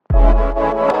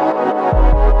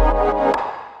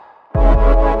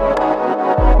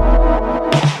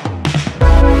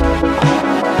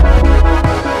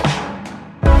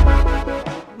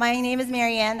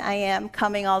am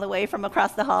coming all the way from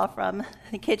across the hall from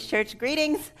the Kids Church.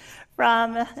 Greetings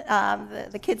from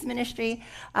the Kids Ministry.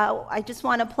 I just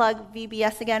want to plug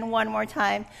VBS again one more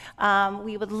time.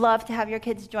 We would love to have your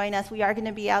kids join us. We are going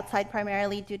to be outside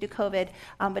primarily due to COVID,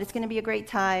 but it's going to be a great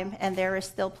time, and there is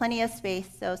still plenty of space,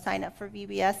 so sign up for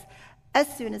VBS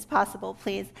as soon as possible,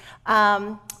 please.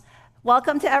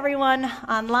 Welcome to everyone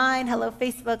online. Hello,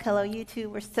 Facebook. Hello, YouTube.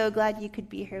 We're so glad you could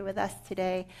be here with us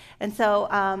today. And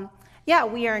so,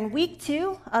 we are in week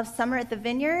 2 of Summer at the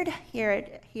Vineyard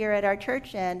here at our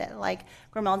church. And like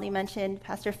Grimaldi mentioned,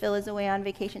 Pastor Phil is away on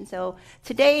vacation. So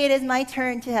today it is my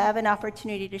turn to have an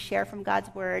opportunity to share from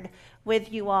God's Word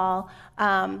with you all.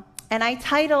 And I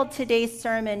titled today's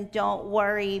sermon, Don't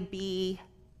Worry, Be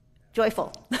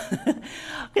Joyful,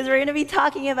 because we're going to be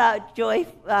talking about joy,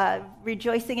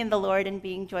 rejoicing in the Lord and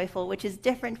being joyful, which is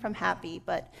different from happy,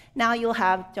 but now you'll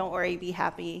have don't worry, be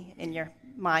happy in your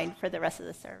mind for the rest of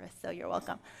the service, so you're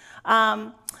welcome.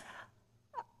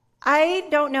 I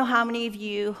don't know how many of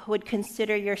you would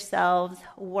consider yourselves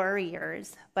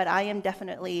worriers, but I am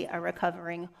definitely a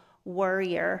recovering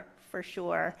worrier for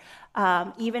sure.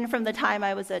 Even from the time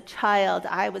I was a child,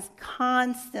 I was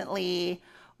constantly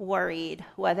worried,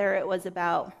 whether it was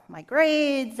about my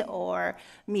grades or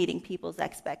meeting people's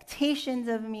expectations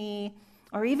of me,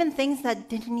 or even things that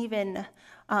didn't even,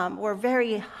 were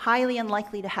very highly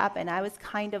unlikely to happen. I was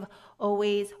kind of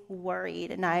always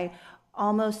worried, and I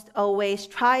almost always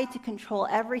tried to control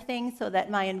everything so that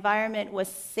my environment was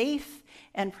safe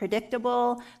and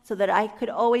predictable, so that I could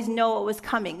always know what was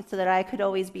coming, so that I could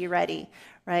always be ready,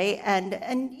 right?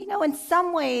 And you know, in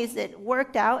some ways it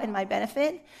worked out in my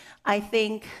benefit. I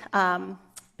think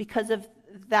because of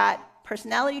that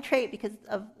personality trait, because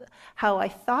of how I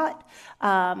thought,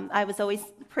 I was always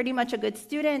pretty much a good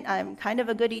student. I'm kind of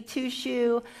a goody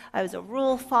two-shoe. I was a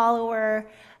rule follower,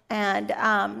 and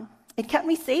it kept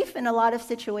me safe in a lot of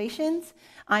situations.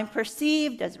 I'm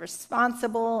perceived as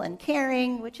responsible and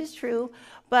caring, which is true,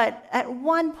 but at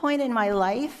one point in my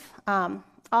life,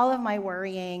 all of my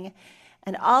worrying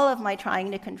and all of my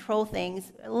trying to control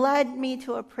things led me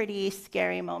to a pretty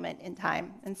scary moment in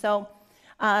time. And so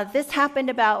this happened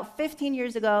about 15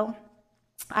 years ago.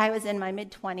 I was in my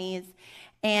mid-20s,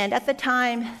 and at the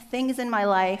time, things in my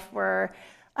life were,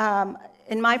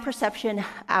 in my perception,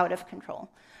 out of control.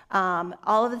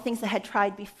 All of the things I had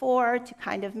tried before to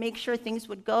kind of make sure things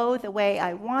would go the way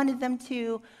I wanted them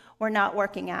to were not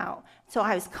working out. So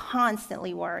I was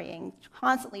constantly worrying,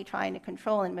 constantly trying to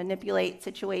control and manipulate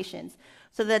situations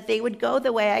so that they would go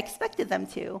the way I expected them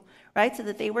to, right? So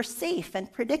that they were safe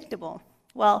and predictable.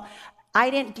 Well, I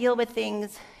didn't deal with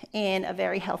things in a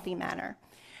very healthy manner.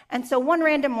 And so one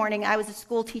random morning, I was a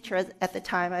school teacher at the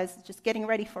time. I was just getting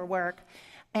ready for work,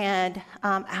 and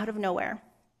out of nowhere,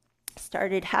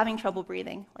 started having trouble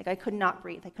breathing. Like I could not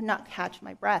breathe. I could not catch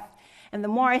my breath. And the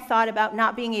more I thought about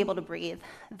not being able to breathe,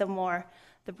 the more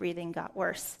the breathing got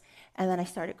worse. And then I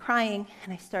started crying,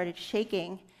 and I started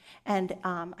shaking, and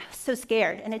I was so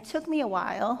scared. And it took me a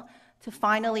while to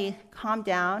finally calm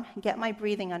down and get my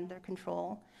breathing under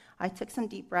control. I took some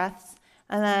deep breaths,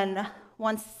 and then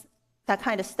once that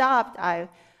kind of stopped, I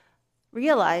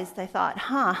realized, I thought,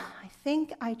 I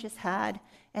think I just had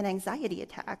an anxiety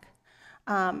attack.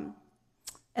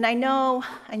 And I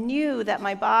knew that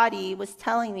my body was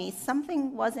telling me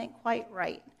something wasn't quite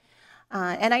right.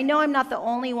 And I know I'm not the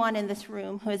only one in this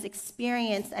room who has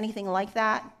experienced anything like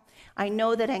that. I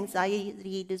know that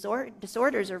anxiety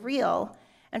disorders are real.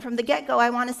 And from the get-go, I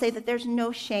want to say that there's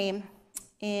no shame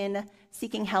in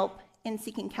seeking help, in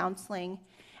seeking counseling.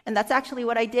 And that's actually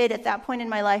what I did at that point in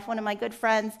my life. One of my good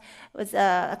friends was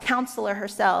a counselor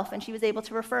herself, and she was able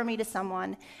to refer me to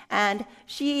someone. And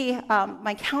she,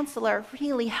 my counselor,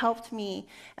 really helped me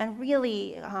and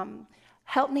really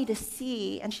helped me to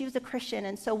see. And she was a Christian,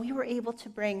 and so we were able to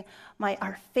bring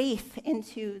our faith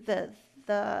into the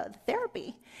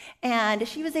therapy. And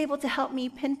she was able to help me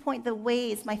pinpoint the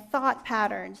ways, my thought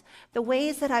patterns, the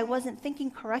ways that I wasn't thinking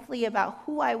correctly about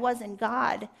who I was in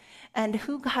God and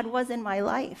who God was in my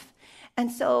life.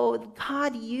 And so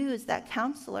God used that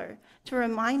counselor to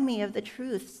remind me of the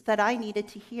truths that I needed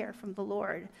to hear from the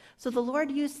Lord. So the Lord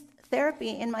used therapy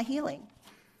in my healing.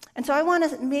 And so I want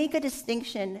to make a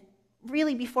distinction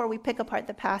really before we pick apart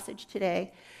the passage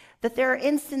today, that there are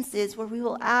instances where we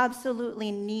will absolutely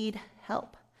need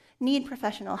help, need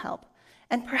professional help,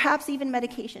 and perhaps even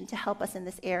medication to help us in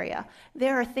this area.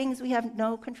 There are things we have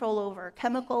no control over.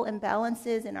 Chemical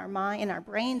imbalances in our mind, in our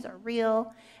brains are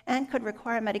real and could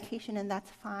require medication, and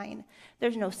that's fine.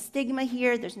 There's no stigma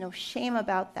here. There's no shame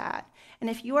about that. And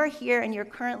if you are here and you're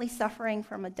currently suffering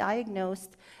from a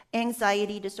diagnosed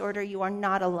anxiety disorder, you are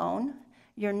not alone.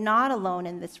 You're not alone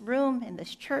in this room, in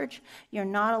this church. You're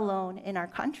not alone in our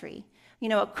country.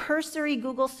 A cursory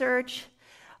Google search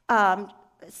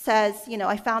says,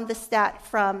 I found this stat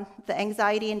from the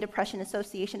Anxiety and Depression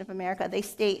Association of America. They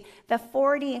state that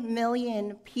 40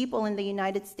 million people in the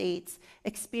United States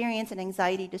experience an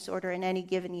anxiety disorder in any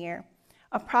given year.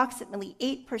 Approximately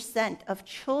 8% of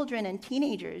children and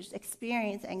teenagers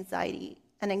experience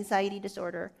an anxiety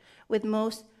disorder, with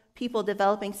most people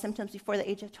developing symptoms before the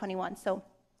age of 21. So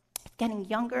it's getting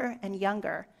younger and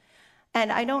younger.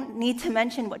 And I don't need to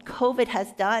mention what COVID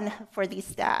has done for these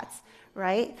stats,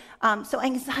 right? So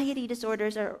anxiety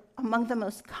disorders are among the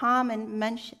most common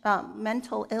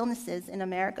mental illnesses in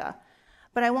America.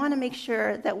 But I want to make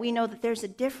sure that we know that there's a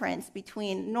difference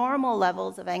between normal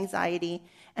levels of anxiety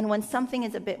and when something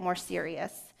is a bit more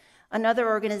serious. Another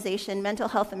organization, Mental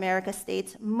Health America,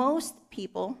 states most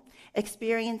people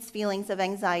experience feelings of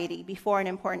anxiety before an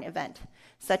important event,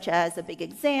 such as a big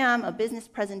exam, a business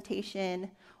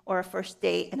presentation, or a first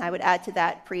date, and I would add to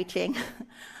that preaching.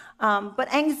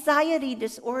 But anxiety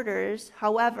disorders,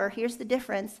 however, here's the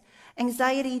difference.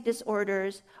 Anxiety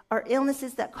disorders are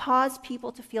illnesses that cause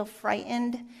people to feel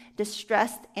frightened,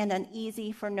 distressed, and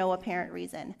uneasy for no apparent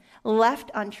reason.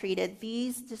 Left untreated,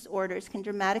 these disorders can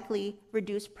dramatically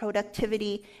reduce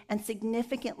productivity and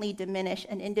significantly diminish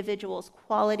an individual's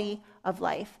quality of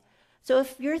life. So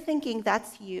if you're thinking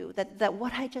that's you, that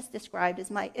what I just described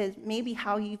is maybe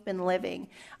how you've been living,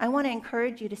 I want to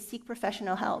encourage you to seek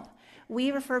professional help.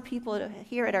 We refer people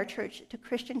here at our church to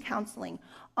Christian counseling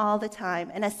all the time.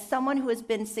 And as someone who has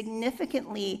been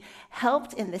significantly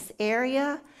helped in this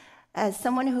area, as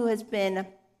someone who has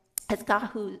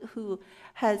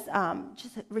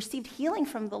just received healing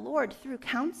from the Lord through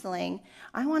counseling,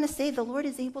 I want to say the Lord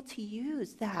is able to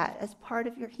use that as part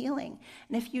of your healing.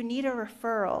 And if you need a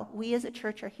referral, we as a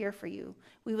church are here for you.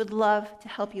 We would love to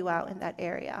help you out in that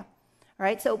area. All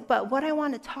right, but what I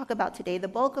want to talk about today, the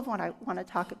bulk of what I want to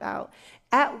talk about,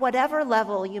 at whatever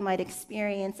level you might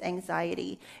experience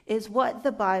anxiety, is what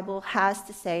the Bible has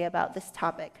to say about this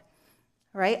topic,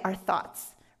 right? Our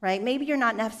thoughts, right? Maybe you're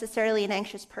not necessarily an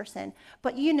anxious person,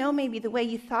 but maybe the way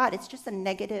you thought, it's just a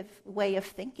negative way of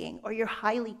thinking, or you're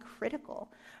highly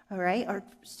critical, all right, or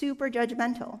super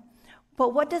judgmental.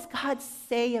 But what does God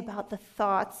say about the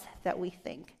thoughts that we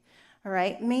think, all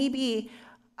right? Maybe,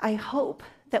 I hope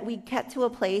that we get to a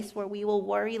place where we will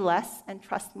worry less and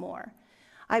trust more.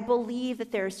 I believe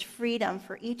that there is freedom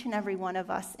for each and every one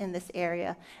of us in this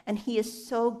area, and He is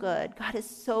so good. God is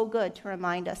so good to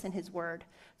remind us in His Word.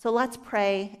 So let's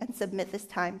pray and submit this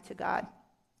time to God.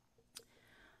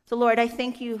 So Lord, I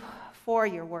thank you for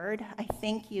your Word. I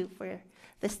thank you for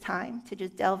this time to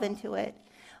just delve into it.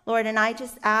 Lord, and I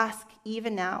just ask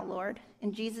even now, Lord,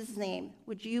 in Jesus' name,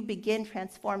 would you begin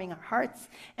transforming our hearts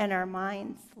and our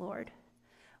minds, Lord?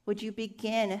 Would you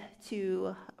begin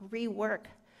to rework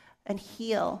and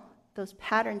heal those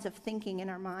patterns of thinking in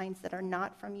our minds that are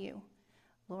not from you,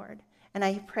 Lord? And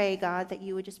I pray, God, that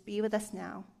you would just be with us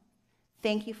now.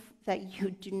 Thank you that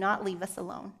you do not leave us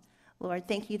alone, Lord.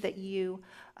 Thank you that you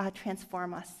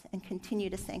transform us and continue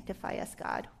to sanctify us,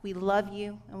 God. We love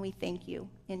you and we thank you.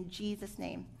 In Jesus'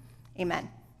 name, amen.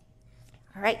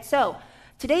 All right, so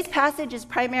today's passage is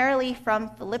primarily from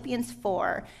Philippians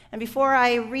 4. And before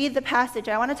I read the passage,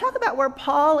 I want to talk about where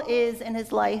Paul is in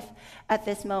his life at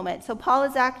this moment. So Paul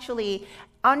is actually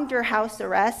under house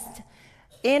arrest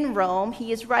in Rome.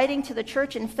 He is writing to the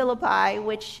church in Philippi,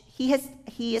 which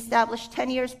he established 10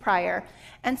 years prior.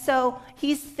 And so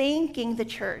he's thanking the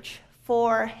church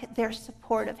for their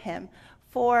support of him,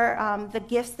 for the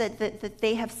gifts that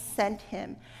they have sent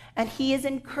him. And he is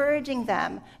encouraging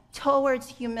them towards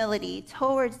humility,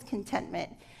 towards contentment.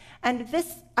 And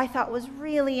this, I thought, was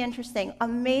really interesting. A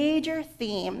major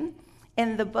theme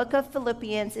in the book of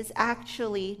Philippians is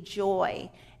actually joy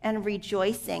and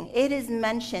rejoicing. It is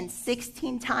mentioned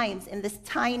 16 times in this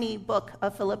tiny book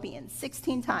of Philippians,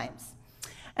 16 times.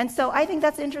 And so I think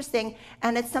that's interesting,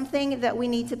 and it's something that we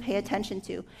need to pay attention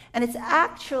to. And it's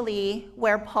actually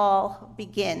where Paul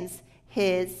begins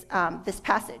this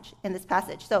passage.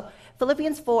 So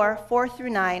Philippians 4 through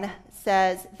 9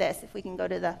 says this. If we can go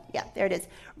to there it is.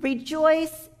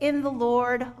 Rejoice in the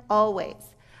Lord always.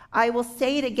 I will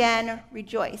say it again,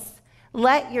 rejoice.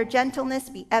 Let your gentleness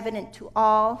be evident to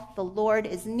all. The Lord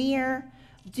is near.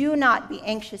 Do not be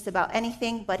anxious about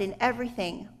anything, but in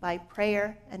everything, by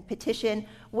prayer and petition,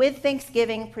 with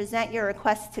thanksgiving, present your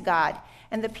requests to God.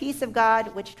 And the peace of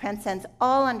God, which transcends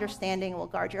all understanding, will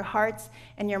guard your hearts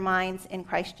and your minds in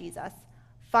Christ Jesus.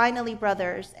 Finally,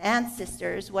 brothers and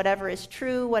sisters, whatever is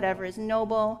true, whatever is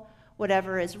noble,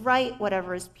 whatever is right,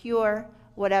 whatever is pure,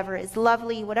 whatever is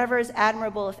lovely, whatever is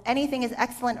admirable, if anything is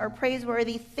excellent or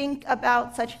praiseworthy, think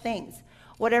about such things.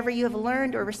 Whatever you have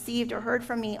learned or received or heard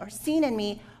from me or seen in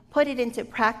me, put it into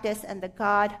practice, and the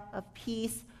God of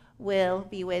peace will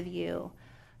be with you.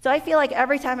 So I feel like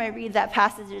every time I read that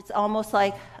passage, it's almost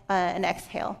like an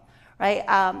exhale, right?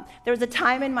 There was a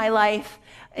time in my life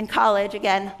in college,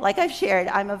 again, like I've shared,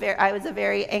 I was a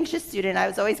very anxious student. I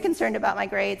was always concerned about my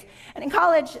grades. And in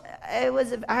college, that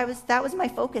was my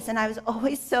focus, and I was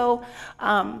always so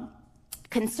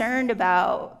concerned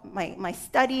about my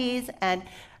studies, and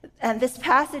this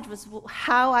passage was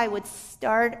how I would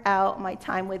start out my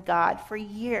time with God for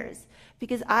years,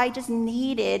 because I just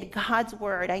needed God's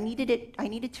word. I needed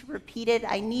to repeat it.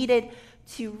 I needed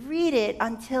to read it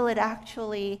until it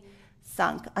actually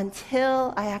sunk,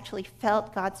 until I actually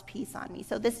felt God's peace on me.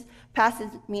 So this passage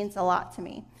means a lot to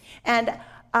me. And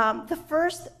the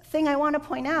first thing I want to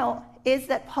point out is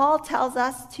that Paul tells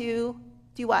us to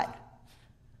do what?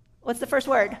 What's the first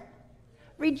word?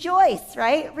 Rejoice,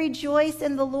 right? Rejoice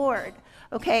in the Lord,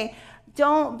 okay?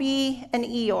 Don't be an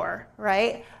Eeyore,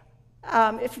 right?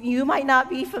 If you might not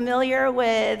be familiar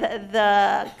with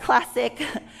the classic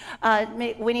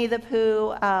Winnie the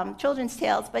Pooh children's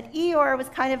tales, but Eeyore was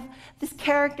kind of this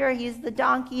character. He's the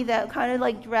donkey that kind of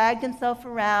like dragged himself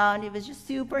around. He was just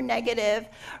super negative,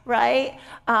 right?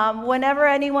 Whenever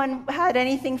anyone had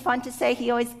anything fun to say, he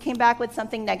always came back with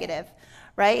something negative,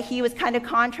 right? He was kind of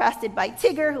contrasted by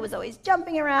Tigger, who was always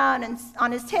jumping around and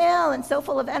on his tail and so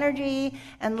full of energy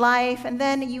and life. And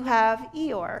then you have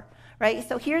Eeyore, right?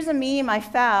 So here's a meme I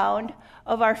found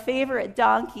of our favorite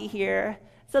donkey here.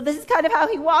 So this is kind of how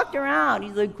he walked around.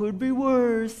 He's like, could be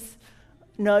worse.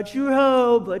 Not sure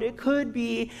how, but it could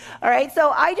be. All right, so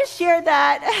I just shared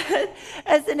that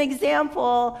as an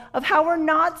example of how we're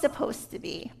not supposed to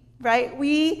be, right?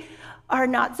 We are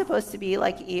not supposed to be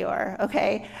like Eeyore,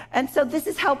 okay? And so this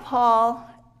is how Paul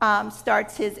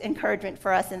starts his encouragement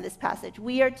for us in this passage.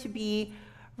 We are to be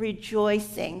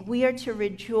rejoicing. We are to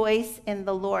rejoice in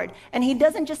the Lord. And he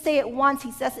doesn't just say it once,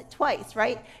 he says it twice,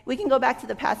 right? We can go back to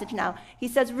the passage now. He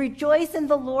says, rejoice in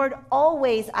the Lord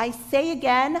always. I say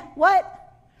again, what?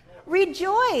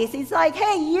 Rejoice. He's like,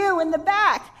 hey, you in the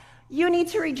back, you need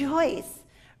to rejoice,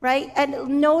 right?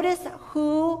 And notice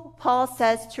who Paul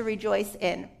says to rejoice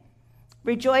in.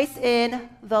 Rejoice in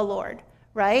the Lord,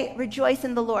 right? Rejoice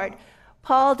in the Lord.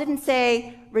 Paul didn't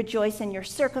say rejoice in your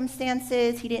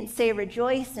circumstances. He didn't say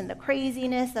rejoice in the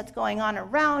craziness that's going on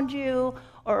around you,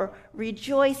 or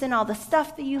rejoice in all the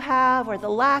stuff that you have, or the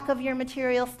lack of your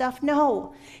material stuff.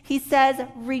 No, he says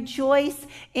rejoice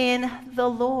in the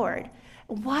Lord.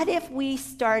 What if we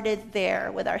started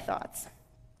there with our thoughts?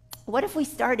 What if we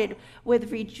started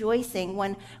with rejoicing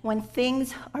when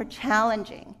things are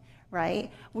challenging?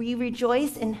 Right? We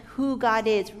rejoice in who God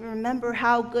is. We remember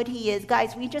how good he is.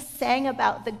 Guys, we just sang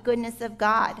about the goodness of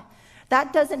God.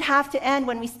 That doesn't have to end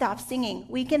when we stop singing.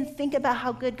 We can think about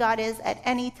how good God is at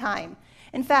any time.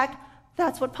 In fact,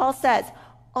 that's what Paul says,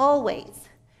 always.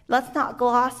 Let's not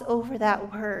gloss over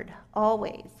that word,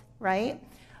 always, right?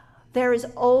 There is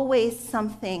always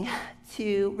something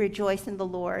to rejoice in the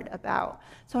Lord about.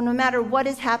 So no matter what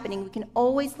is happening, we can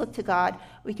always look to God.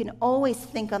 We can always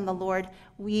think on the Lord.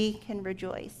 We can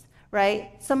rejoice,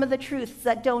 right? Some of the truths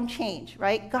that don't change,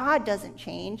 right? God doesn't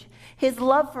change. His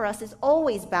love for us is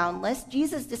always boundless.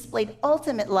 Jesus displayed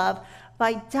ultimate love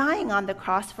by dying on the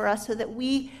cross for us so that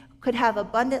we could have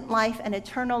abundant life and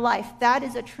eternal life. That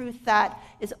is a truth that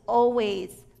is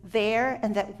always there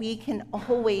and that we can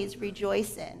always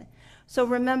rejoice in. So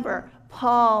remember,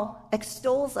 Paul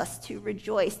extols us to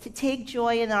rejoice, to take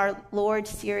joy in our Lord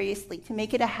seriously, to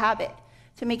make it a habit,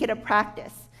 to make it a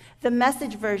practice. The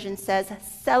Message version says,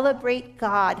 celebrate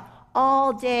God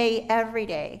all day, every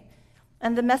day.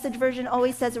 And the Message version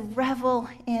always says, revel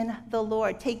in the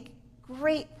Lord. Take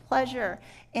great pleasure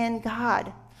in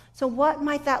God. So what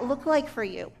might that look like for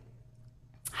you?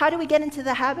 How do we get into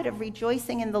the habit of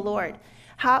rejoicing in the Lord?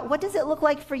 What does it look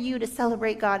like for you to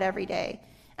celebrate God every day?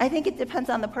 I think it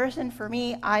depends on the person. For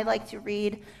me, I like to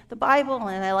read the Bible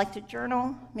and I like to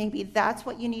journal. Maybe that's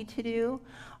what you need to do,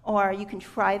 or you can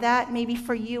try that. Maybe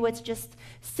for you, it's just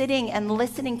sitting and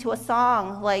listening to a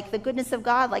song like The Goodness of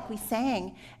God, like we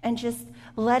sang, and just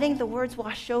letting the words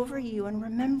wash over you and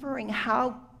remembering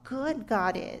how good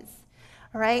God is,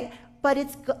 all right? But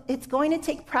it's going to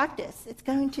take practice. It's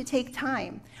going to take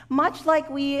time. Much like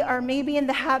we are maybe in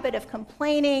the habit of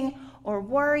complaining or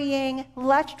worrying,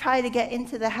 let's try to get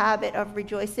into the habit of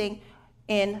rejoicing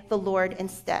in the Lord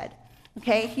instead.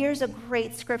 Okay, here's a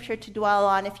great scripture to dwell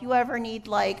on. If you ever need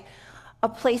like a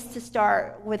place to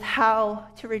start with how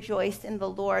to rejoice in the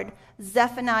Lord.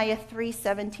 Zephaniah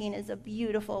 3:17 is a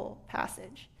beautiful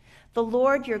passage. The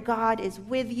Lord your God is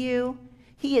with you.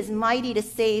 He is mighty to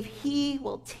save. He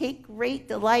will take great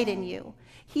delight in you.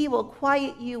 He will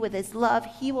quiet you with his love.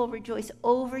 He will rejoice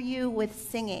over you with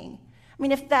singing. I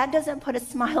mean, if that doesn't put a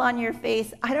smile on your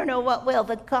face, I don't know what will.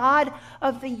 The God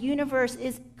of the universe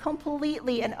is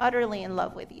completely and utterly in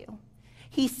love with you.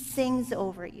 He sings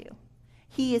over you.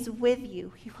 He is with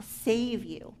you. He will save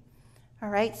you. All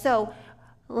right? So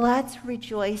let's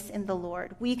rejoice in the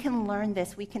Lord. We can learn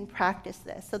this. We can practice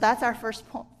this. So that's our first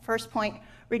point.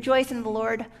 Rejoice in the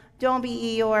Lord. Don't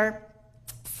be Eeyore.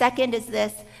 Second is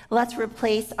this. Let's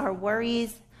replace our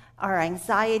worries, our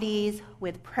anxieties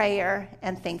with prayer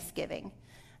and thanksgiving.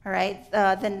 All right?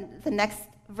 Then the next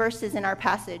verses in our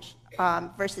passage,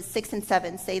 verses 6 and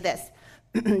 7, say this.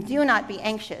 Do not be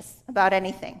anxious about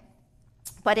anything,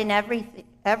 but in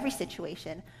every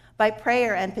situation, by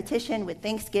prayer and petition with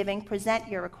thanksgiving, present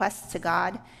your requests to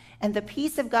God, and the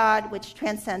peace of God, which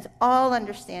transcends all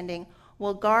understanding,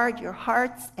 will guard your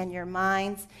hearts and your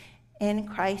minds in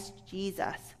Christ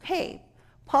Jesus. Okay,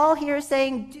 Paul here is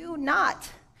saying, do not.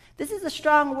 This is a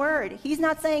strong word. He's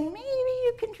not saying, maybe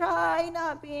you can try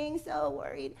not being so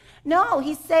worried. No,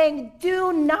 he's saying,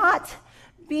 do not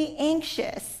be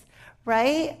anxious,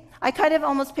 right? I kind of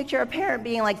almost picture a parent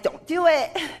being like, don't do it.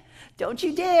 Don't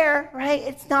you dare, right?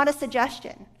 It's not a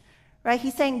suggestion, right?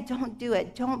 He's saying, don't do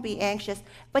it. Don't be anxious.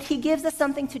 But he gives us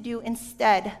something to do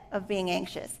instead of being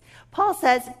anxious. Paul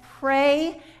says,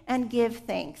 pray and give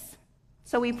thanks.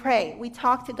 So we pray. We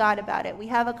talk to God about it. We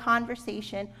have a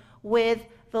conversation with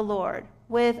the Lord,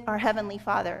 with our Heavenly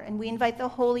Father, and we invite the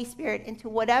Holy Spirit into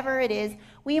whatever it is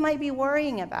we might be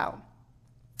worrying about.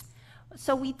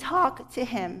 So we talk to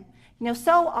him. You know,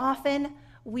 so often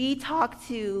we talk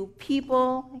to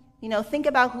people, you know, think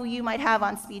about who you might have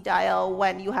on speed dial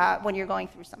when you're going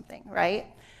through something, right?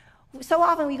 So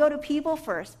often we go to people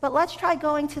first, but let's try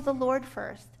going to the Lord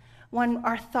first when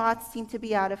our thoughts seem to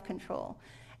be out of control.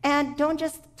 And don't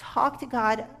just talk to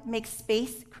God, make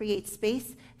space, create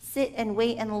space, sit and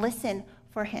wait and listen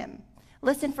for him.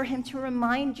 Listen for him to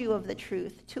remind you of the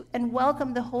truth, and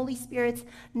welcome the Holy Spirit's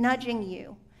nudging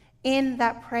you in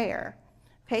that prayer.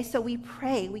 Okay, so we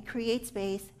pray, we create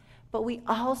space, but we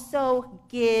also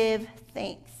give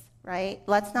thanks, right?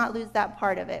 Let's not lose that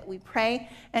part of it. We pray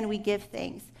and we give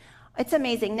thanks. It's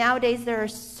amazing. Nowadays, there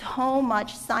is so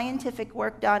much scientific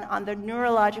work done on the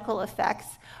neurological effects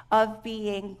of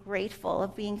being grateful,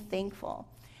 of being thankful.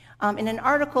 In an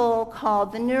article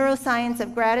called The Neuroscience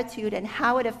of Gratitude and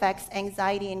How It Affects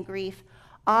Anxiety and Grief,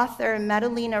 author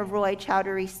Madalena Roy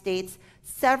Chowdhury states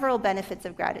several benefits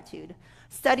of gratitude.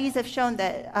 Studies have shown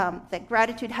that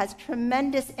gratitude has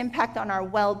tremendous impact on our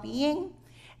well-being.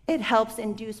 It helps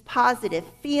induce positive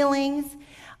feelings.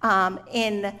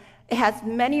 It has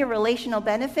many relational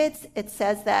benefits. It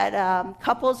says that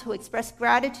couples who express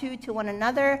gratitude to one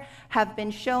another have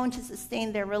been shown to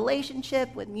sustain their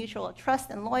relationship with mutual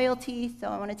trust and loyalty. So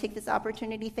I want to take this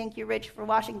opportunity. Thank you, Rich, for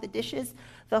washing the dishes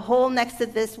the whole next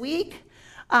of this week.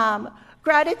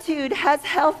 Gratitude has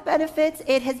health benefits.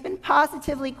 It has been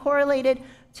positively correlated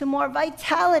to more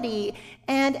vitality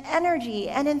and energy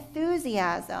and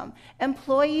enthusiasm.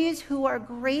 Employees who are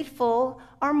grateful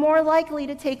are more likely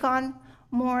to take on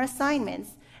more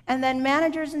assignments. And then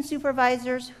managers and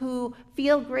supervisors who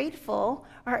feel grateful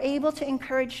are able to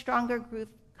encourage stronger group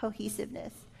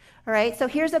cohesiveness. All right, so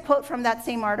here's a quote from that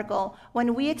same article.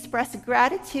 When we express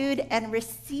gratitude and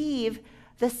receive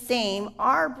the same,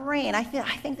 our brain, I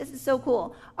think this is so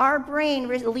cool, our brain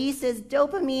releases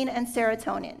dopamine and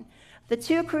serotonin, the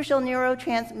two crucial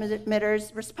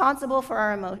neurotransmitters responsible for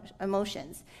our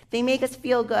emotions. They make us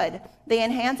feel good. They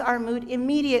enhance our mood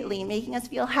immediately, making us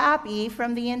feel happy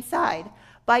from the inside.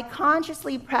 By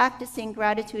consciously practicing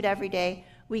gratitude every day,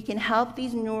 we can help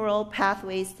these neural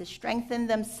pathways to strengthen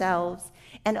themselves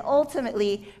and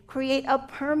ultimately create a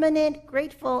permanent,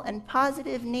 grateful, and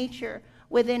positive nature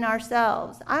within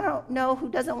ourselves. I don't know who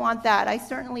doesn't want that. I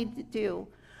certainly do,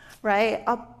 right?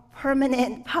 A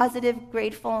permanent, positive,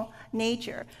 grateful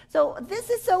nature. So this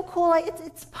is so cool.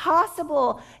 It's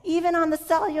possible, even on the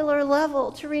cellular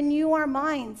level, to renew our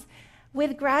minds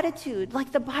with gratitude,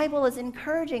 like the Bible is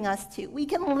encouraging us to. We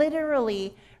can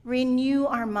literally renew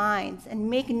our minds and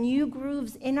make new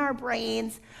grooves in our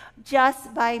brains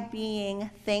just by being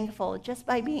thankful, just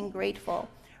by being grateful.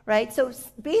 Right? So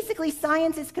basically,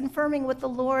 science is confirming what the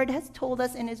Lord has told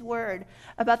us in his word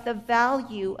about the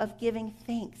value of giving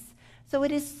thanks. So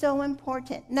it is so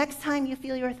important. Next time you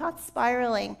feel your thoughts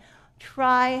spiraling,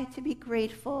 try to be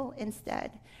grateful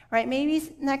instead. right? Maybe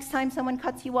next time someone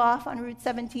cuts you off on Route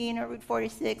 17 or Route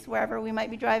 46, wherever we might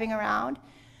be driving around,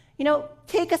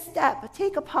 take a step,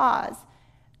 take a pause,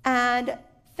 and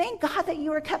thank God that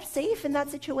you were kept safe in that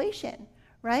situation,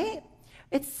 right?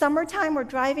 It's summertime, we're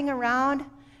driving around.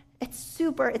 It's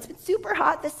been super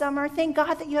hot this summer. Thank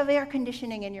God that you have air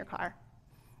conditioning in your car,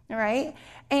 all right?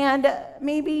 And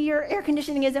maybe your air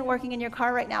conditioning isn't working in your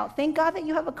car right now. Thank God that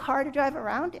you have a car to drive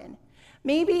around in.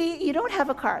 Maybe you don't have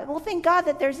a car. Well, thank God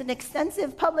that there's an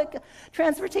extensive public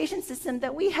transportation system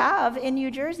that we have in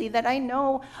New Jersey that I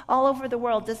know all over the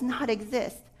world does not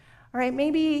exist, all right?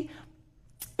 Maybe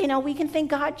we can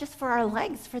thank God just for our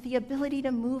legs, for the ability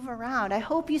to move around. I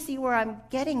hope you see where I'm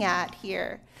getting at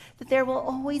here, that there will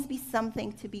always be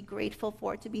something to be grateful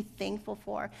for, to be thankful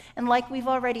for. And like we've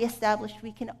already established,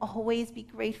 we can always be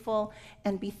grateful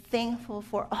and be thankful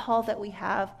for all that we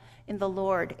have in the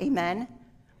Lord. Amen?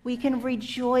 We can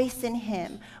rejoice in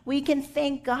him. We can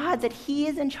thank God that he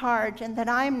is in charge and that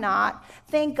I'm not.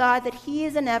 Thank God that he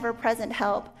is an ever-present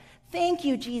help. Thank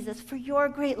you, Jesus, for your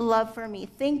great love for me.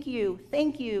 Thank you,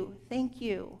 thank you, thank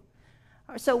you.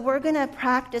 So we're going to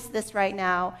practice this right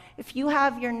now. If you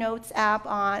have your notes app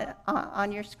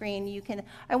on your screen,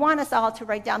 I want us all to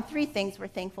write down 3 things we're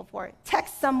thankful for.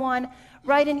 Text someone,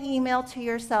 write an email to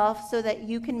yourself so that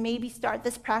you can maybe start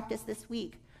this practice this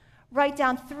week. Write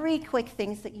down 3 quick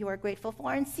things that you are grateful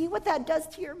for and see what that does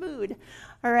to your mood,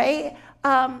 all right?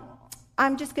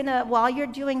 I'm just going to, while you're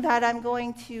doing that, I'm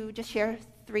going to just share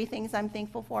 3 things I'm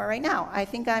thankful for right now. I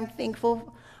think I'm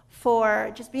thankful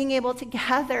for just being able to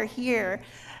gather here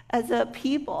as a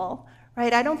people,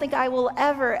 right? I don't think I will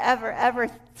ever, ever, ever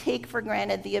take for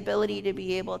granted the ability to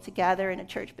be able to gather in a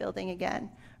church building again,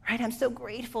 right? I'm so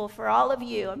grateful for all of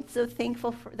you. I'm so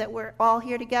thankful that we're all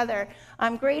here together.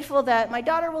 I'm grateful that my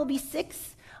daughter will be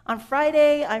 6 on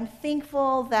Friday. I'm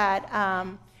thankful that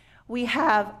we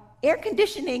have air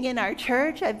conditioning in our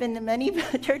church. I've been to many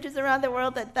churches around the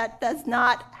world that does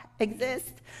not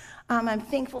exist. I'm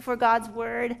thankful for God's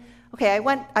word. Okay,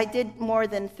 I did more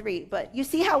than 3, but you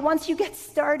see how once you get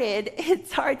started,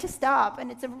 it's hard to stop, and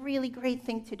it's a really great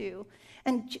thing to do.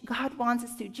 And God wants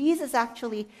us to. Jesus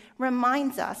actually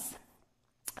reminds us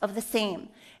of the same.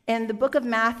 In the book of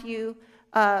Matthew,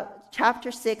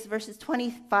 chapter 6, verses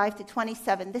 25 to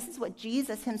 27, this is what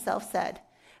Jesus himself said.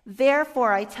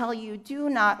 Therefore, I tell you, do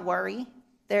not worry.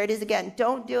 There it is again.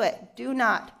 Don't do it. Do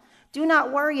not. Do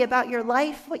not worry about your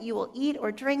life, what you will eat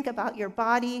or drink, about your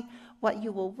body, what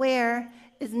you will wear.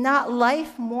 Is not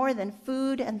life more than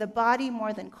food, and the body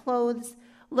more than clothes?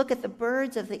 Look at the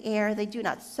birds of the air. They do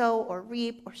not sow or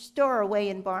reap or store away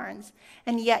in barns,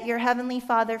 and yet your heavenly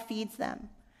Father feeds them.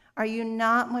 Are you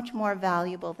not much more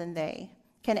valuable than they?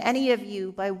 Can any of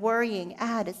you, by worrying,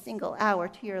 add a single hour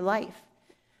to your life?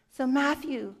 So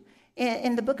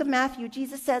in the book of Matthew,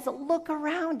 Jesus says, look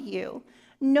around you.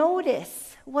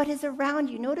 Notice what is around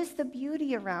you. Notice the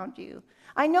beauty around you.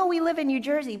 I know we live in New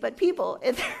Jersey, but people,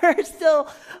 there are still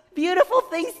beautiful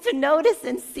things to notice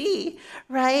and see,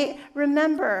 right?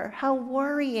 Remember how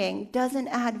worrying doesn't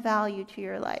add value to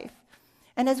your life.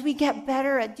 And as we get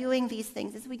better at doing these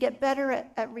things, as we get better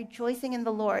at rejoicing in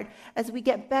the Lord, as we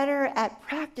get better at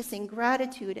practicing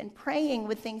gratitude and praying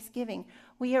with thanksgiving,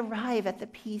 we arrive at the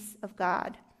peace of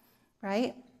God,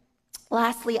 right?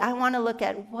 Lastly, I want to look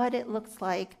at what it looks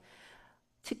like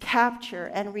to capture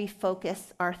and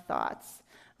refocus our thoughts.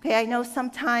 Okay, I know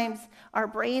sometimes our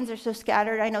brains are so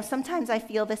scattered. I know sometimes I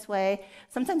feel this way.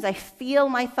 Sometimes I feel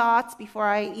my thoughts before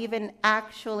I even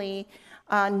actually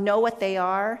know what they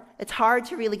are. It's hard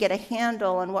to really get a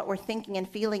handle on what we're thinking and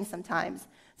feeling sometimes.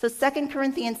 So 2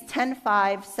 Corinthians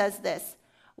 10:5 says this,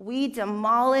 we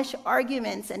demolish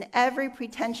arguments and every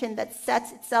pretension that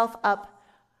sets itself up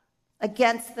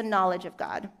against the knowledge of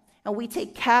God. And we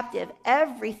take captive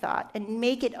every thought and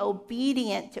make it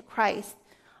obedient to Christ.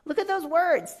 Look at those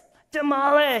words,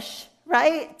 demolish,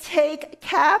 right? Take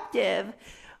captive.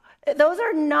 Those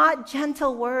are not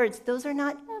gentle words. Those are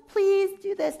not, please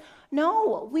do this.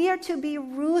 No, we are to be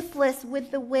ruthless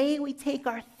with the way we take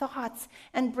our thoughts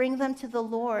and bring them to the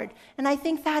Lord. And I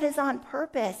think that is on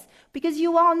purpose because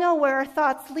you all know where our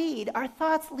thoughts lead. Our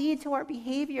thoughts lead to our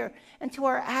behavior and to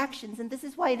our actions. And this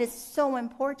is why it is so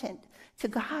important to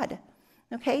God.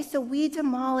 Okay, so we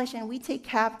demolish and we take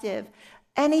captive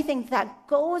anything that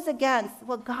goes against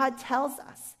what God tells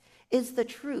us is the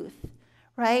truth,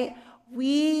 right?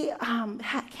 We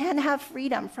can have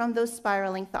freedom from those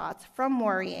spiraling thoughts, from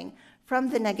worrying, from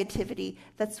the negativity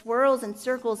that swirls and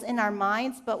circles in our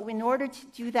minds. But in order to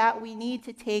do that, we need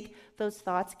to take those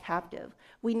thoughts captive.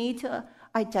 We need to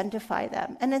identify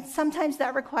them. And then sometimes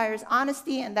that requires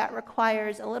honesty and that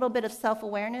requires a little bit of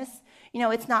self-awareness.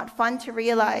 It's not fun to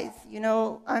realize,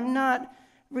 I'm not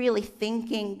really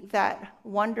thinking that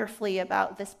wonderfully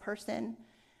about this person.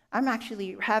 I'm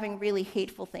actually having really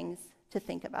hateful things to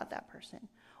think about that person.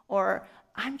 Or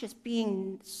I'm just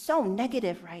being so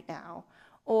negative right now.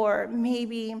 Or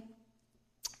maybe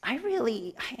I'm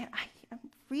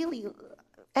really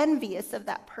envious of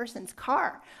that person's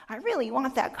car. I really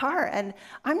want that car, and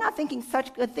I'm not thinking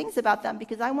such good things about them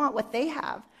because I want what they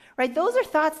have, right? Those are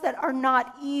thoughts that are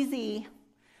not easy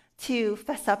to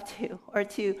fess up to or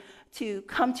to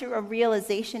come to a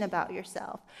realization about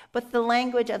yourself. But the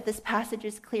language of this passage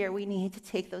is clear. We need to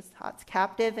take those thoughts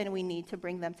captive, and we need to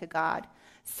bring them to God.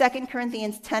 2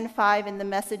 Corinthians 10:5 in the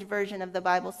Message version of the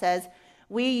Bible says,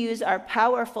 we use our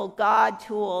powerful God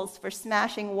tools for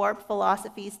smashing warped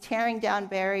philosophies, tearing down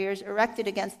barriers erected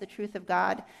against the truth of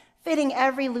God, fitting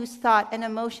every loose thought and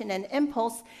emotion and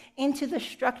impulse into the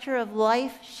structure of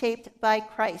life shaped by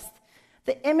Christ.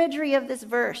 The imagery of this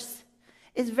verse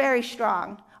is very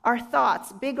strong. Our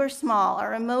thoughts, big or small,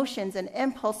 our emotions and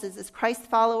impulses as Christ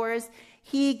followers,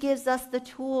 he gives us the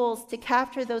tools to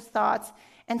capture those thoughts.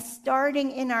 And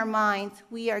starting in our minds,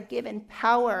 we are given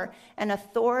power and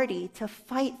authority to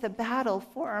fight the battle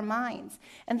for our minds.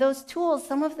 And those tools,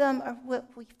 some of them are what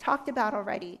we've talked about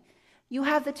already. You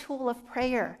have the tool of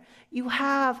prayer. You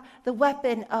have the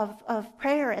weapon of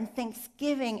prayer and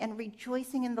thanksgiving and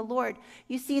rejoicing in the Lord.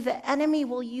 You see, the enemy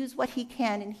will use what he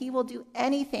can, and he will do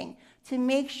anything to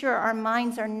make sure our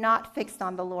minds are not fixed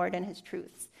on the Lord and his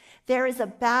truths. There is a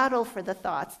battle for the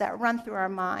thoughts that run through our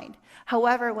mind.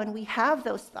 However, when we have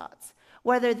those thoughts,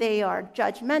 whether they are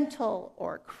judgmental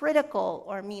or critical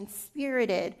or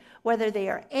mean-spirited, whether they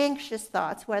are anxious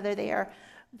thoughts, whether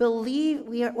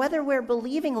we're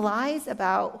believing lies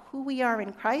about who we are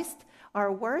in Christ,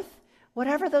 our worth,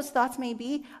 whatever those thoughts may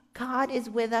be, God is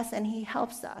with us and he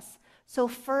helps us. So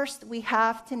first, we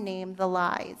have to name the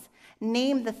lies,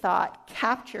 name the thought,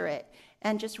 capture it,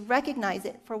 and just recognize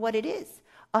it for what it is.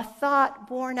 A thought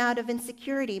born out of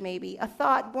insecurity, maybe. A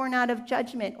thought born out of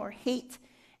judgment or hate.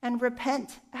 And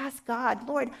repent. Ask God,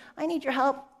 Lord, I need your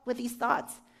help with these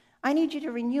thoughts. I need you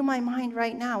to renew my mind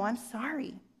right now. I'm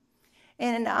sorry.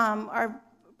 In our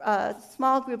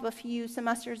small group a few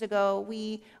semesters ago,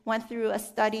 we went through a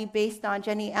study based on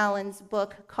Jenny Allen's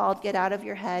book called Get Out of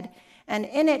Your Head. And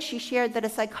in it, she shared that a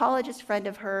psychologist friend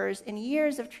of hers, in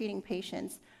years of treating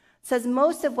patients, says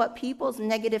most of what people's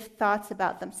negative thoughts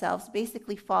about themselves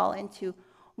basically fall into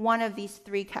one of these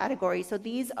three categories. So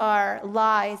these are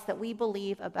lies that we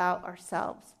believe about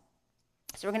ourselves.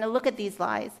 So we're going to look at these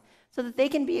lies so that they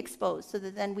can be exposed, so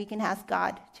that then we can ask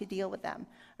God to deal with them.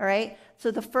 All right? So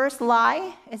the first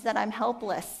lie is that I'm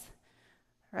helpless.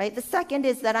 Right? The second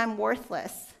is that I'm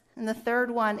worthless. And the third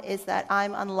one is that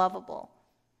I'm unlovable.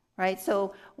 Right?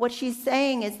 So what she's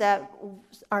saying is that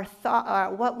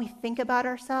what we think about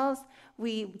ourselves,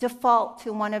 we default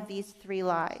to one of these three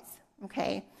lies,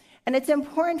 okay? And it's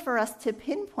important for us to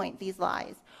pinpoint these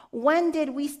lies. When did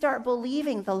we start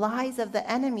believing the lies of the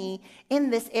enemy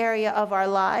in this area of our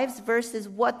lives versus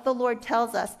what the Lord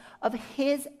tells us of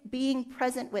his being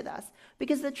present with us?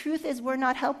 Because the truth is we're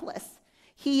not helpless.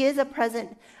 He is a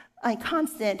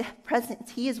constant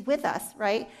presence. He is with us,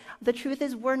 right? The truth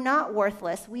is we're not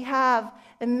worthless. We have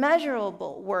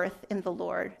immeasurable worth in the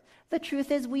Lord. The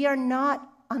truth is we are not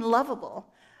unlovable.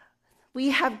 We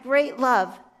have great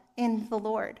love in the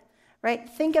Lord, right?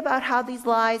 Think about how these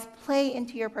lies play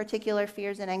into your particular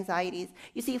fears and anxieties.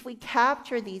 You see, if we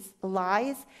capture these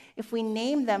lies, if we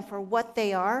name them for what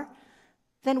they are,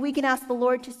 then we can ask the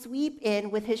Lord to sweep in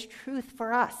with his truth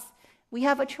for us. We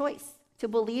have a choice to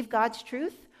believe God's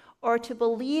truth or to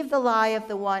believe the lie of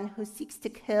the one who seeks to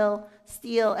kill,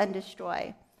 steal, and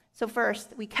destroy. So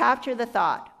first, we capture the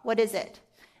thought. What is it?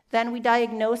 Then we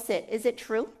diagnose it. Is it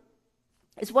true?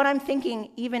 Is what I'm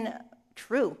thinking even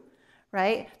true?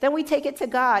 Right? Then we take it to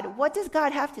God. What does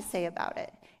God have to say about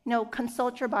it?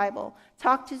 Consult your Bible.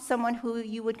 Talk to someone who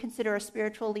you would consider a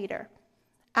spiritual leader.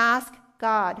 Ask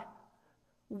God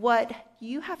what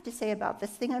you have to say about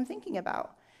this thing I'm thinking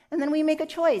about. And then we make a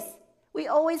choice. We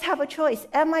always have a choice.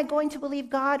 Am I going to believe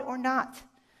God or not?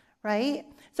 Right?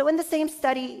 So in the same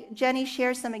study, Jenny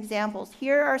shares some examples.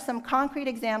 Here are some concrete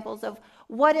examples of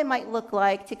what it might look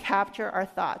like to capture our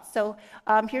thoughts. So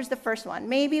here's the first one.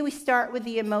 Maybe we start with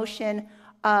the emotion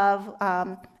of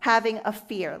having a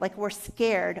fear, like we're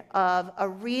scared of a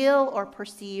real or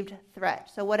perceived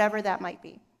threat. So whatever that might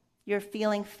be, you're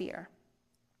feeling fear.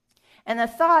 And the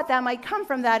thought that might come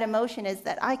from that emotion is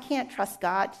that I can't trust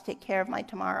God to take care of my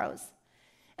tomorrows.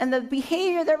 And the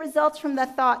behavior that results from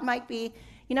that thought might be,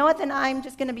 you know what, then I'm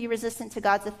just going to be resistant to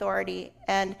God's authority,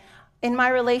 and In my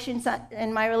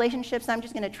relationships, I'm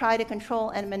just going to try to control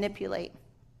and manipulate.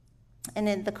 And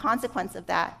then the consequence of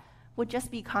that would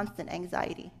just be constant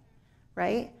anxiety,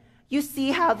 right? You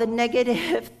see how the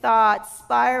negative thought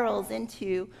spirals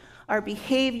into our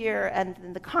behavior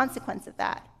and the consequence of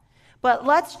that. But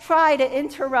let's try to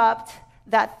interrupt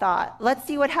that thought. Let's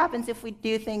see what happens if we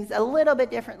do things a little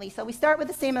bit differently. So we start with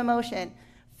the same emotion,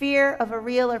 fear of a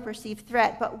real or perceived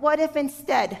threat. But what if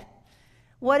instead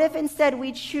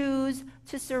we choose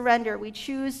to surrender? We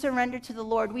choose surrender to the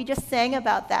Lord. We just sang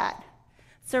about that.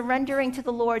 Surrendering to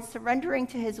the Lord, surrendering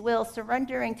to his will,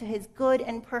 surrendering to his good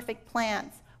and perfect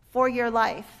plans for your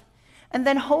life. And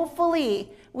then hopefully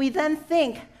we then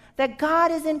think that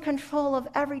God is in control of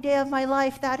every day of my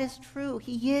life. That is true.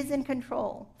 He is in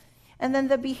control. And then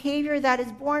the behavior that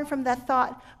is born from that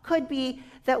thought could be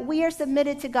that we are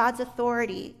submitted to God's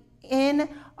authority in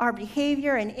our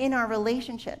behavior and in our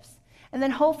relationships. And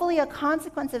then hopefully a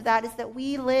consequence of that is that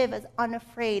we live as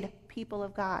unafraid people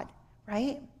of God,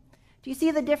 right? Do you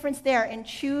see the difference there in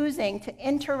choosing to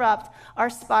interrupt our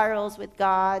spirals with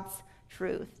God's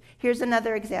truth? Here's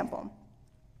another example.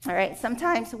 All right,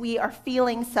 sometimes we are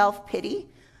feeling self-pity.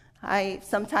 I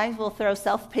sometimes will throw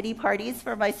self-pity parties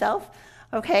for myself.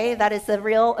 Okay, that is a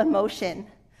real emotion.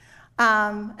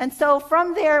 And so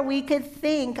from there, we could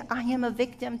think, I am a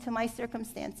victim to my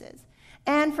circumstances.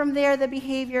 And from there, the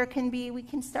behavior can be, we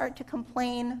can start to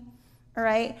complain, all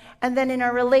right? And then in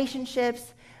our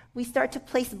relationships, we start to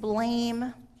place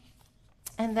blame.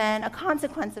 And then a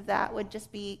consequence of that would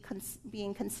just be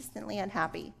being consistently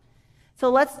unhappy. So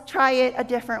let's try it a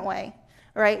different way,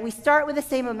 all right? We start with the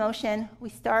same emotion. We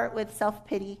start with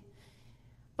self-pity.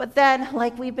 But then,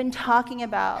 like we've been talking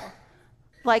about,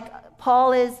 like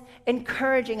Paul is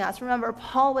encouraging us. Remember,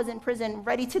 Paul was in prison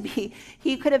ready to be,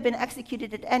 he could have been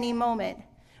executed at any moment.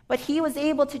 But he was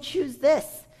able to choose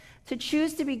this, to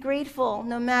choose to be grateful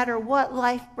no matter what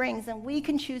life brings. And we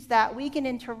can choose that. We can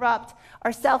interrupt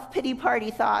our self-pity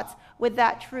party thoughts with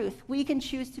that truth. We can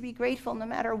choose to be grateful no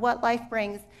matter what life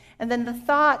brings. And then the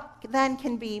thought then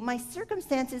can be, my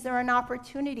circumstances are an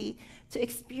opportunity to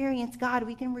experience God.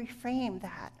 We can reframe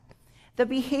that. The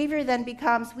behavior then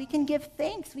becomes, we can give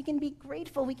thanks, we can be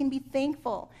grateful, we can be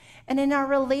thankful. And in our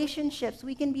relationships,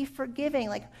 we can be forgiving,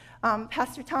 like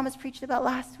Pastor Thomas preached about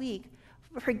last week.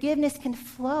 Forgiveness can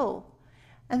flow.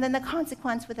 And then the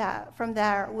consequence from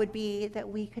there would be that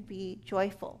we could be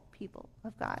joyful people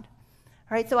of God.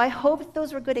 All right, so I hope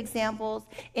those were good examples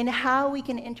in how we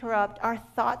can interrupt our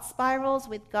thought spirals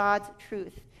with God's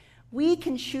truth. We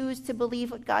can choose to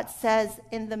believe what God says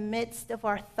in the midst of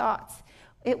our thoughts.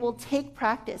 It will take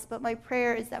practice, but my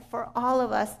prayer is that for all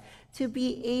of us to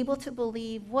be able to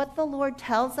believe what the Lord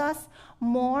tells us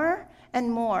more and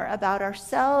more about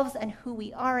ourselves and who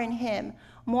we are in him,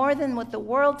 more than what the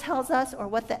world tells us or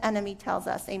what the enemy tells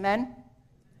us. Amen?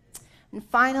 And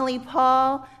finally,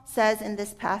 Paul says in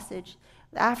this passage,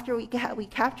 after we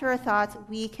capture our thoughts,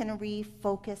 we can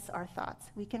refocus our thoughts.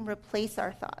 We can replace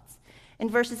our thoughts. In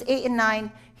verses 8 and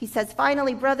 9, he says,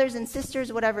 finally, brothers and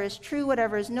sisters, whatever is true,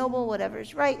 whatever is noble, whatever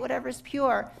is right, whatever is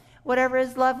pure, whatever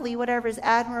is lovely, whatever is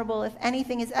admirable, if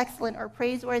anything is excellent or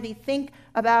praiseworthy, think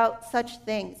about such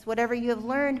things. Whatever you have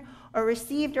learned or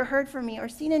received or heard from me or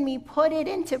seen in me, put it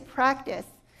into practice,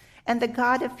 and the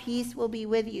God of peace will be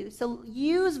with you. So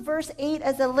use verse 8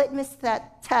 as a litmus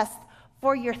test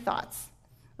for your thoughts.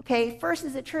 Okay, first,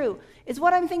 is it true? Is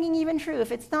what I'm thinking even true?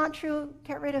 If it's not true,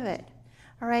 get rid of it.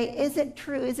 All right, is it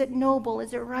true? Is it noble?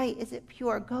 Is it right? Is it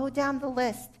pure? Go down the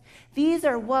list. These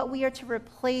are what we are to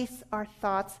replace our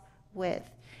thoughts with.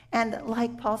 And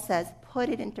like Paul says, put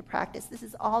it into practice. This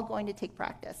is all going to take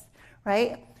practice,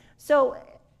 right? So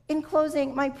in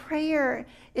closing, my prayer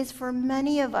is for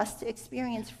many of us to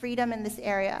experience freedom in this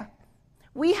area.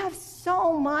 We have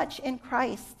so much in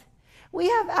Christ. We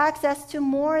have access to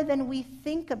more than we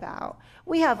think about.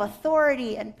 We have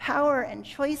authority and power and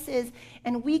choices,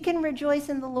 and we can rejoice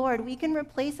in the Lord. We can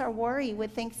replace our worry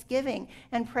with thanksgiving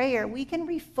and prayer. We can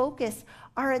refocus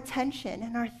our attention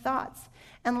and our thoughts.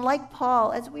 And like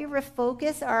Paul, as we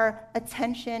refocus our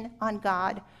attention on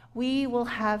God, we will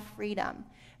have freedom.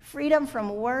 Freedom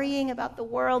from worrying about the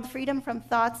world, freedom from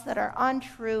thoughts that are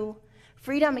untrue,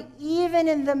 freedom even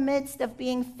in the midst of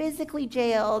being physically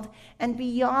jailed, and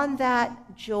beyond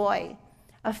that, joy,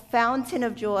 a fountain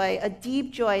of joy, a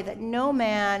deep joy that no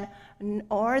man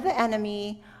or the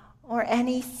enemy or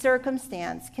any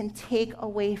circumstance can take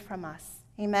away from us.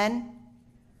 Amen?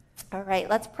 All right,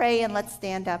 let's pray and let's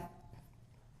stand up.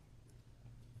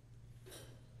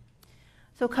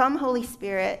 So come, Holy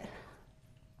Spirit.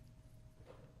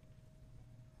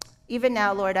 Even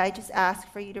now, Lord, I just ask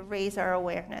for you to raise our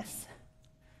awareness.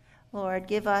 Lord,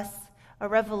 give us a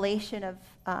revelation of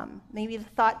maybe the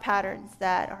thought patterns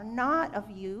that are not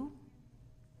of you,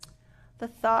 the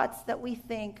thoughts that we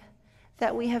think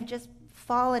that we have just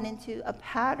fallen into a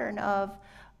pattern of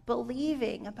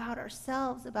believing about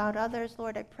ourselves, about others.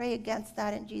 Lord, I pray against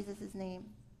that in Jesus' name.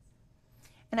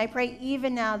 And I pray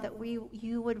even now that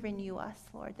you would renew us,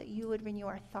 Lord, that you would renew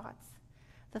our thoughts,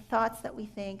 the thoughts that we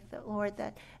think, that, Lord,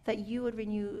 that you would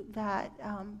renew that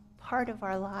part of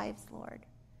our lives, Lord,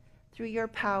 through your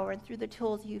power and through the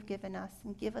tools you've given us,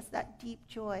 and give us that deep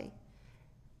joy.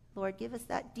 Lord, give us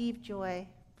that deep joy.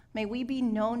 May we be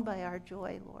known by our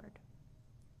joy, Lord.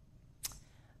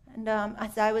 And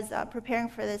as I was preparing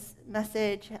for this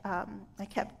message, I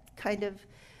kept kind of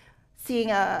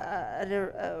seeing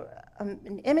an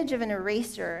image of an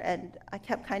eraser, and I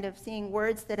kept kind of seeing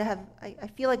words that have, I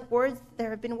feel like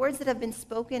there have been words that have been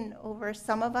spoken over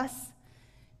some of us,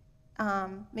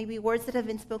 maybe words that have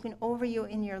been spoken over you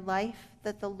in your life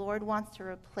that the Lord wants to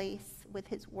replace with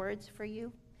his words for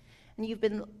you. And you've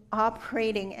been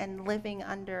operating and living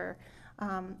under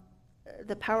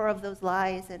the power of those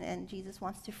lies, and Jesus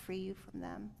wants to free you from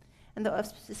them. And the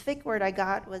specific word I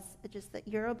got was just that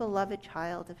you're a beloved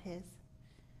child of his.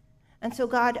 And so,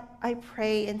 God, I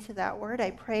pray into that word.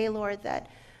 I pray, Lord, that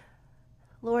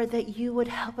you would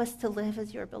help us to live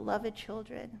as your beloved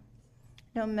children,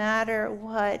 no matter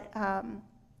what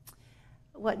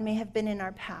may have been in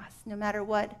our past, no matter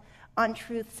what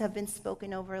untruths have been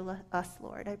spoken over us,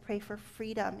 Lord. I pray for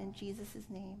freedom in Jesus'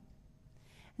 name.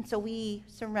 And so we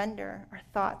surrender our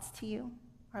thoughts to you,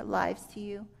 our lives to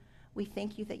you. We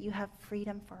thank you that you have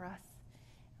freedom for us.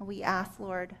 And we ask,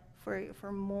 Lord,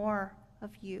 for more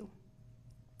of you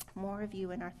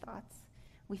in our thoughts.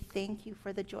 We thank you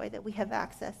for the joy that we have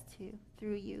access to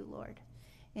through you, Lord.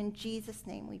 In Jesus'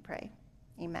 name we pray.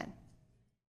 Amen.